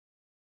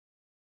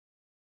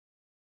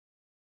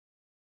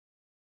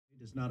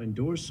Does not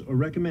endorse or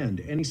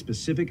recommend any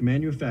specific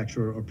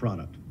manufacturer or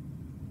product.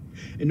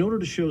 In order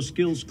to show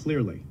skills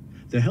clearly,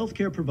 the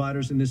healthcare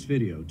providers in this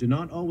video do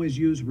not always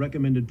use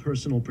recommended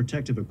personal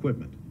protective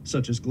equipment,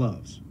 such as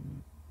gloves.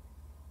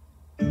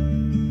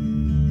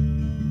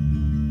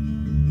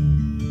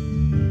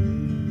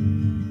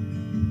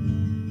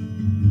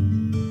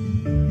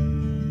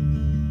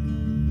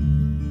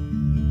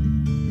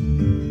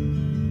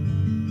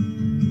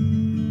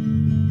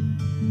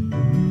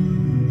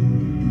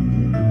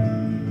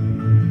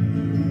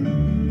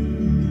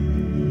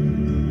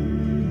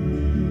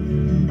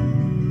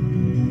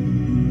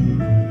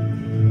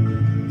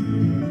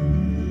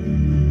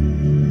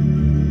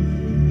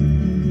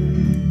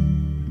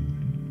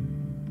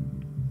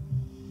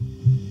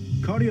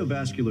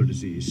 Cardiovascular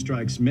disease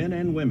strikes men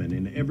and women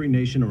in every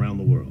nation around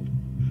the world.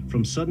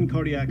 From sudden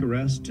cardiac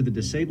arrest to the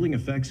disabling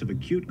effects of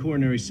acute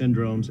coronary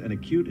syndromes and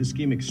acute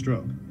ischemic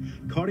stroke,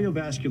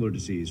 cardiovascular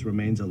disease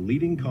remains a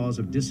leading cause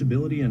of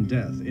disability and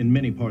death in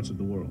many parts of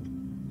the world.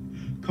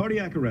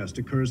 Cardiac arrest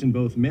occurs in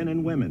both men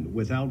and women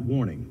without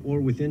warning or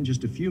within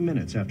just a few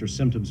minutes after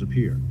symptoms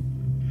appear.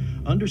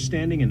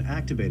 Understanding and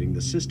activating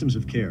the systems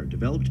of care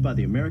developed by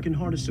the American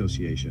Heart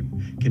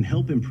Association can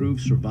help improve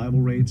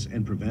survival rates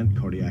and prevent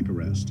cardiac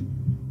arrest.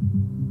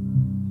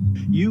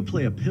 You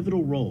play a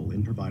pivotal role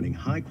in providing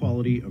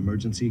high-quality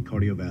emergency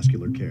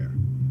cardiovascular care.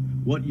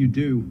 What you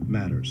do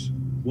matters.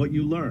 What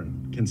you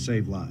learn can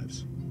save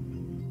lives.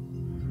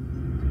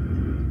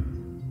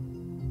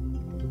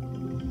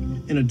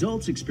 In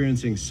adults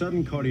experiencing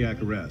sudden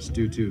cardiac arrest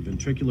due to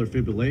ventricular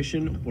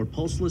fibrillation or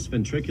pulseless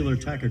ventricular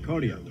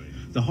tachycardia,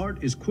 the heart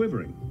is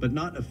quivering but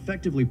not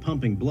effectively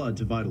pumping blood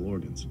to vital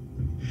organs.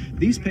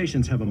 These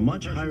patients have a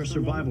much higher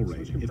survival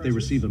rate if they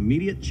receive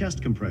immediate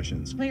chest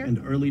compressions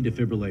and early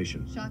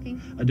defibrillation.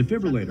 A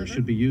defibrillator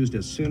should be used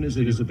as soon as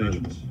it is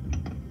available.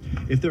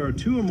 If there are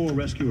 2 or more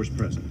rescuers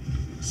present,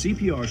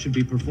 CPR should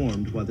be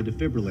performed while the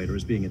defibrillator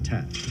is being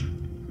attached.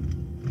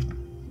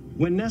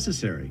 When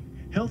necessary,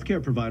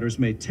 healthcare providers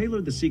may tailor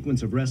the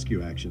sequence of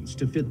rescue actions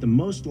to fit the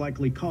most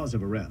likely cause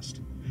of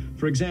arrest.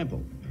 For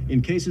example,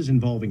 in cases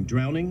involving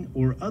drowning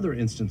or other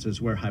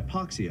instances where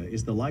hypoxia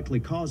is the likely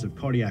cause of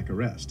cardiac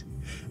arrest,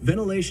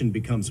 ventilation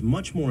becomes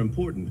much more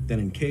important than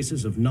in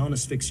cases of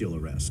non-asphyxial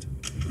arrest.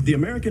 The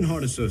American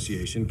Heart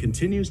Association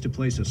continues to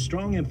place a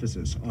strong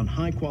emphasis on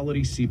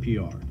high-quality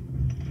CPR.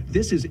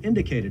 This is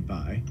indicated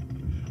by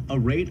a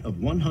rate of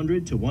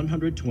 100 to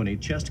 120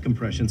 chest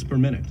compressions per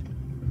minute,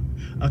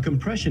 a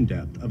compression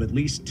depth of at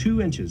least 2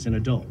 inches in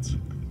adults,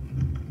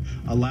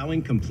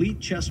 allowing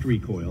complete chest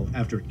recoil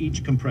after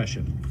each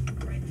compression,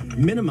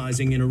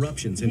 minimizing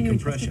interruptions in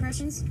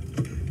compressions,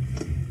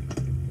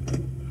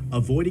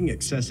 avoiding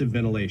excessive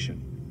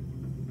ventilation.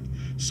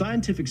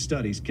 Scientific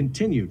studies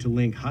continue to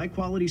link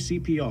high-quality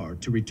CPR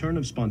to return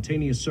of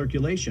spontaneous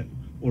circulation,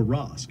 or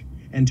ROSC,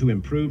 and to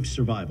improved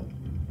survival.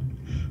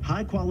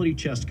 High-quality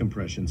chest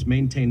compressions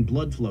maintain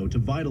blood flow to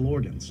vital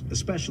organs,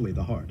 especially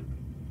the heart.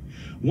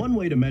 One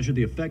way to measure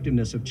the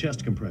effectiveness of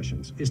chest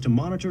compressions is to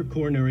monitor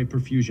coronary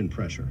perfusion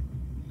pressure.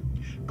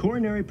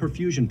 Coronary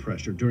perfusion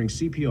pressure during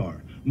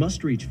CPR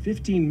must reach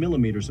 15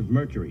 millimeters of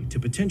mercury to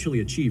potentially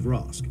achieve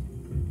ROSC.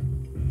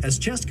 As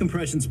chest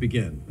compressions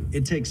begin,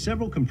 it takes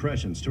several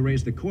compressions to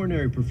raise the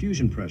coronary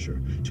perfusion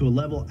pressure to a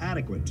level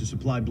adequate to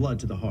supply blood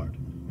to the heart.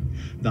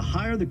 The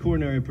higher the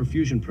coronary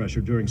perfusion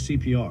pressure during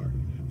CPR,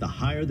 the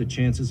higher the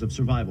chances of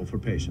survival for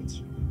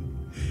patients.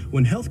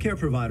 When healthcare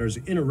providers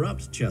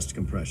interrupt chest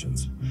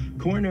compressions,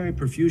 coronary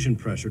perfusion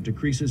pressure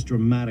decreases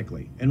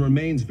dramatically and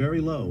remains very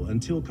low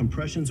until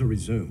compressions are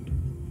resumed.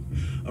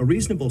 A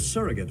reasonable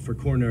surrogate for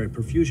coronary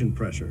perfusion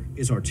pressure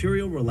is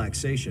arterial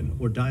relaxation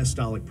or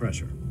diastolic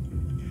pressure.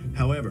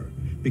 However,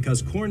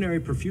 because coronary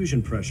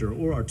perfusion pressure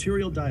or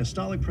arterial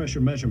diastolic pressure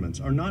measurements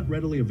are not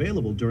readily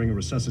available during a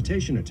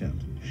resuscitation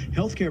attempt,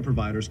 healthcare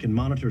providers can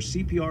monitor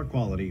CPR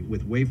quality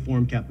with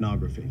waveform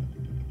capnography.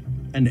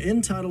 An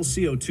end-tidal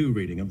CO2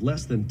 reading of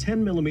less than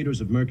 10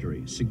 millimeters of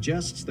mercury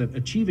suggests that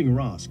achieving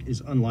ROSC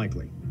is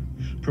unlikely.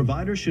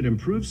 Providers should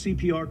improve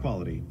CPR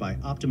quality by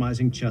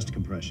optimizing chest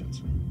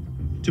compressions.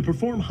 To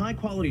perform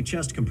high-quality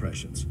chest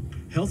compressions,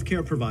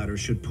 healthcare providers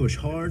should push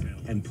hard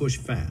and push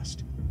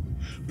fast.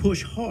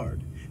 Push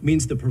hard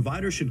means the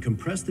provider should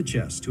compress the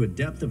chest to a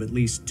depth of at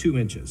least 2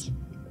 inches.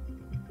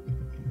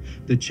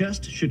 The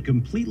chest should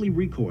completely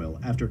recoil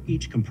after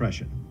each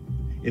compression.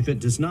 If it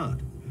does not,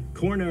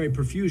 coronary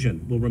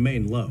perfusion will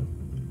remain low.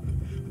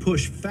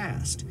 Push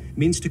fast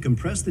means to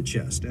compress the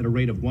chest at a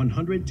rate of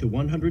 100 to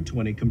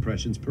 120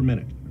 compressions per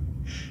minute.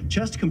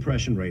 Chest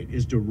compression rate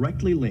is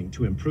directly linked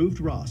to improved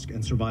ROSC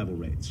and survival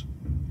rates.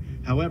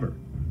 However,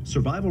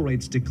 survival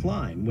rates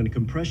decline when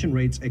compression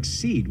rates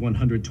exceed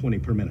 120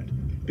 per minute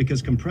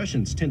because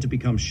compressions tend to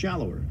become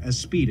shallower as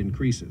speed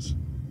increases.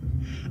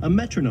 A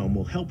metronome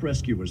will help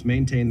rescuers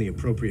maintain the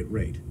appropriate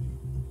rate.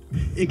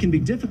 It can be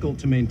difficult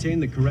to maintain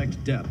the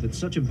correct depth at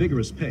such a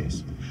vigorous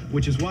pace,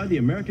 which is why the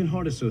American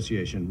Heart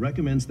Association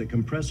recommends that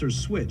compressors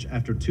switch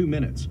after 2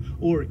 minutes,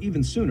 or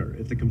even sooner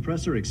if the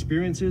compressor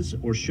experiences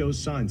or shows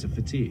signs of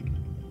fatigue.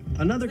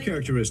 Another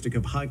characteristic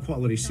of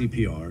high-quality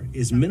CPR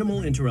is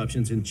minimal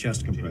interruptions in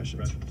chest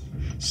compressions.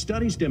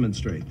 Studies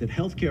demonstrate that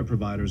healthcare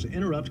providers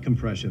interrupt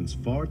compressions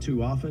far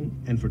too often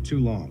and for too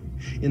long,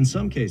 in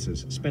some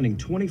cases spending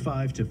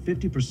 25 to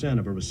 50%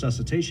 of a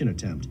resuscitation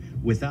attempt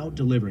without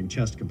delivering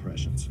chest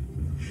compressions.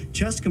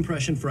 Chest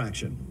compression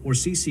fraction, or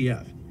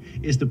CCF,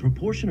 is the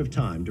proportion of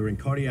time during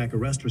cardiac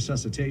arrest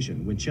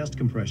resuscitation when chest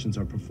compressions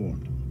are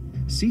performed.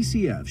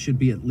 CCF should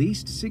be at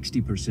least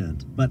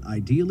 60%, but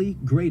ideally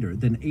greater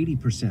than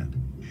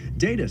 80%.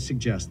 Data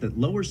suggests that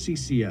lower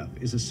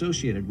CCF is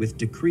associated with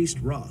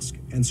decreased ROSC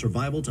and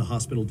survival to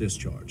hospital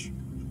discharge.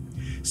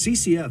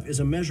 CCF is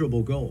a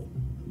measurable goal,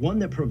 one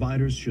that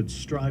providers should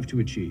strive to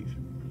achieve.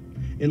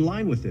 In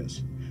line with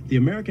this, the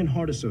American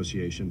Heart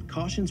Association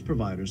cautions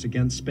providers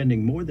against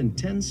spending more than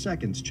 10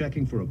 seconds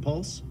checking for a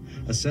pulse,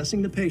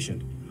 assessing the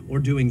patient, or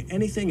doing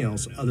anything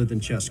else other than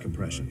chest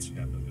compressions.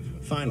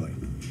 Finally,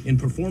 in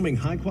performing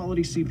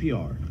high-quality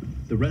CPR,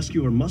 the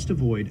rescuer must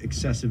avoid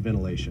excessive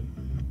ventilation.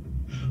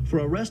 For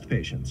arrest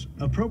patients,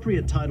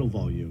 appropriate tidal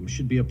volume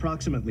should be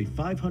approximately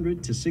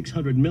 500 to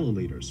 600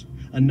 milliliters,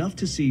 enough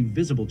to see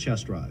visible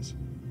chest rise.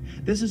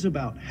 This is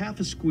about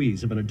half a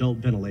squeeze of an adult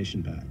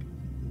ventilation bag.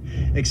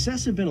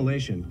 Excessive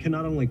ventilation can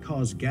not only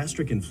cause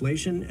gastric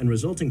inflation and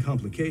resulting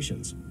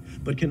complications,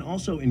 but can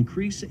also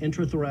increase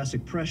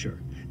intrathoracic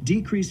pressure,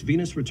 decrease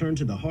venous return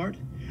to the heart,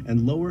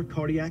 and lower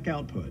cardiac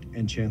output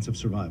and chance of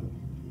survival.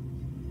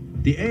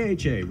 The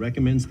AHA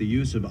recommends the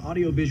use of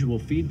audiovisual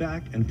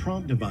feedback and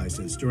prompt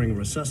devices during a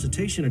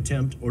resuscitation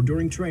attempt or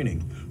during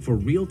training for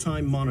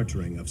real-time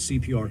monitoring of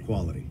CPR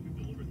quality.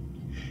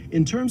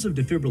 In terms of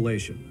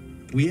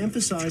defibrillation, we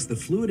emphasize the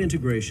fluid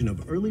integration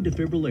of early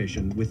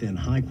defibrillation within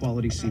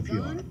high-quality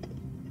CPR.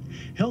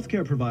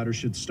 Healthcare providers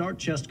should start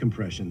chest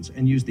compressions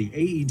and use the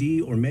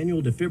AED or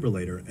manual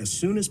defibrillator as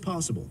soon as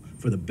possible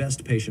for the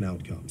best patient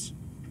outcomes.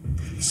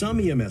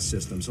 Some EMS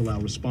systems allow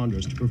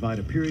responders to provide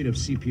a period of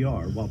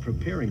CPR while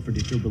preparing for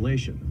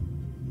defibrillation.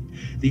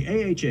 The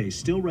AHA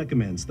still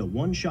recommends the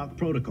one-shock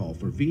protocol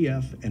for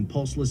VF and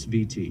pulseless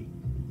VT.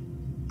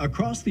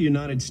 Across the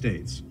United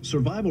States,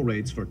 survival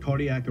rates for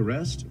cardiac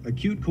arrest,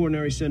 acute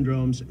coronary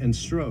syndromes, and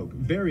stroke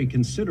vary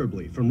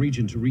considerably from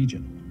region to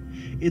region.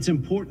 It's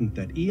important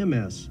that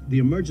EMS, the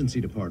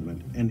emergency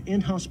department, and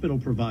in-hospital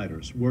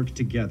providers work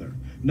together,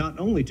 not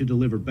only to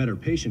deliver better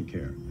patient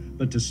care,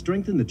 but to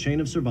strengthen the chain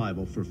of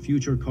survival for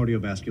future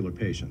cardiovascular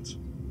patients.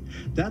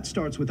 That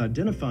starts with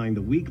identifying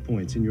the weak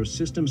points in your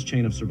system's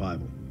chain of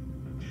survival.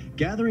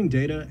 Gathering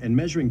data and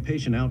measuring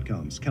patient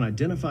outcomes can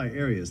identify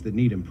areas that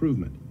need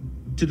improvement.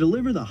 To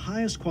deliver the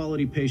highest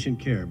quality patient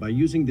care by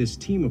using this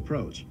team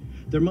approach,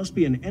 there must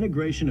be an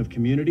integration of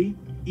community,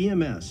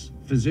 EMS,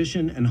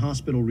 physician, and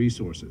hospital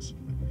resources.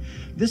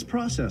 This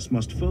process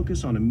must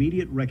focus on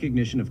immediate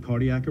recognition of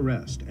cardiac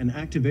arrest and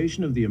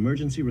activation of the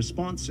emergency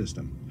response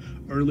system,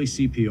 early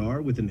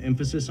CPR with an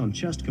emphasis on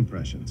chest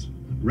compressions,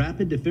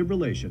 rapid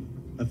defibrillation,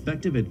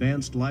 effective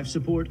advanced life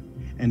support,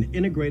 and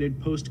integrated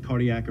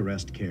post-cardiac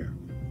arrest care.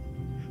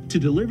 To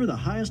deliver the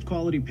highest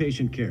quality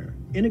patient care,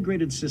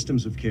 integrated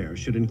systems of care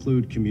should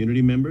include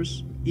community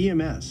members,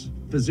 EMS,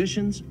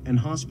 physicians, and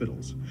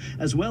hospitals,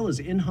 as well as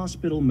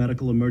in-hospital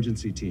medical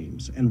emergency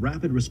teams and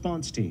rapid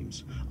response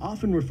teams,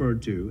 often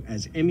referred to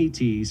as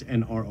METs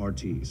and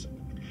RRTs.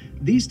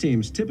 These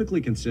teams typically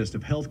consist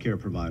of healthcare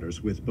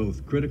providers with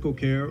both critical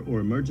care or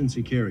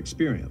emergency care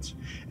experience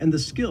and the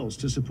skills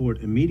to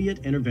support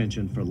immediate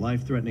intervention for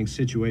life-threatening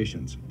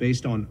situations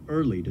based on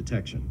early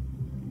detection.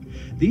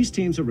 These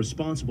teams are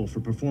responsible for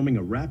performing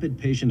a rapid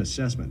patient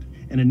assessment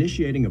and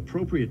initiating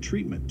appropriate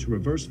treatment to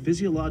reverse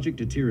physiologic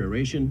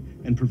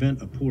deterioration and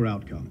prevent a poor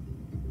outcome.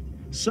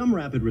 Some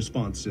rapid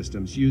response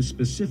systems use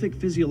specific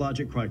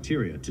physiologic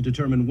criteria to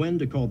determine when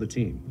to call the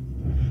team.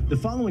 The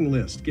following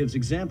list gives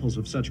examples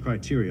of such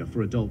criteria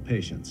for adult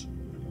patients: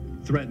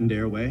 threatened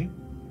airway,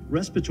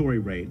 respiratory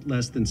rate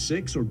less than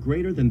 6 or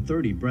greater than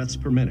 30 breaths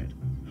per minute,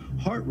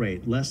 heart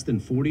rate less than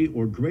 40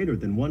 or greater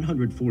than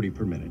 140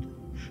 per minute,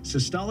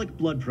 systolic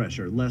blood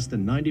pressure less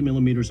than 90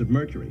 millimeters of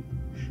mercury,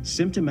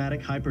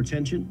 symptomatic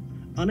hypertension,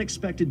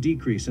 unexpected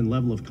decrease in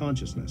level of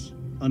consciousness,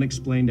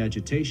 unexplained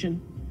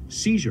agitation,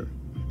 seizure,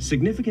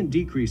 significant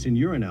decrease in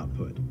urine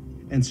output,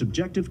 and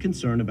subjective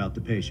concern about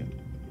the patient.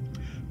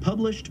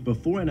 Published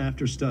before and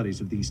after studies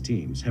of these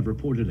teams have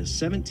reported a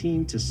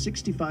 17 to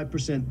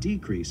 65%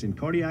 decrease in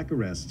cardiac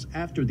arrests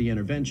after the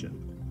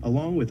intervention,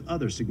 along with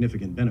other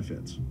significant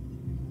benefits.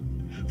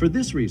 For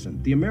this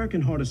reason, the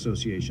American Heart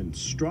Association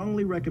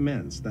strongly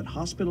recommends that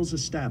hospitals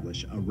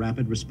establish a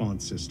rapid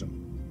response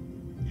system.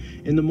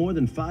 In the more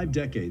than 5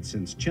 decades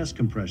since chest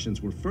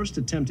compressions were first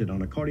attempted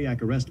on a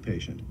cardiac arrest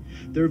patient,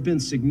 there have been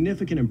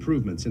significant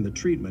improvements in the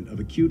treatment of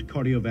acute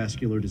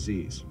cardiovascular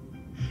disease.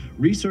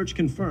 Research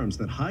confirms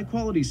that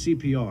high-quality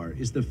CPR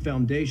is the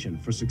foundation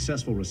for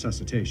successful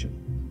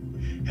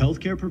resuscitation.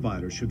 Healthcare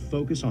providers should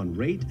focus on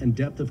rate and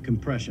depth of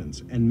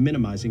compressions and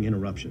minimizing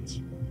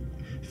interruptions.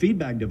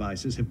 Feedback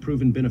devices have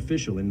proven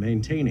beneficial in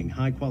maintaining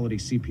high-quality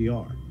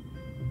CPR.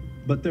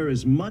 But there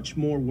is much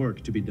more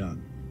work to be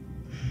done.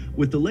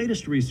 With the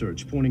latest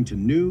research pointing to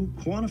new,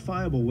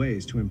 quantifiable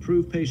ways to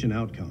improve patient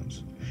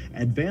outcomes,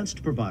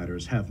 advanced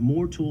providers have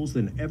more tools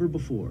than ever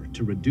before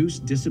to reduce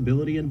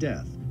disability and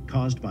death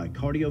caused by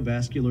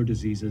cardiovascular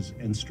diseases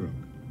and stroke.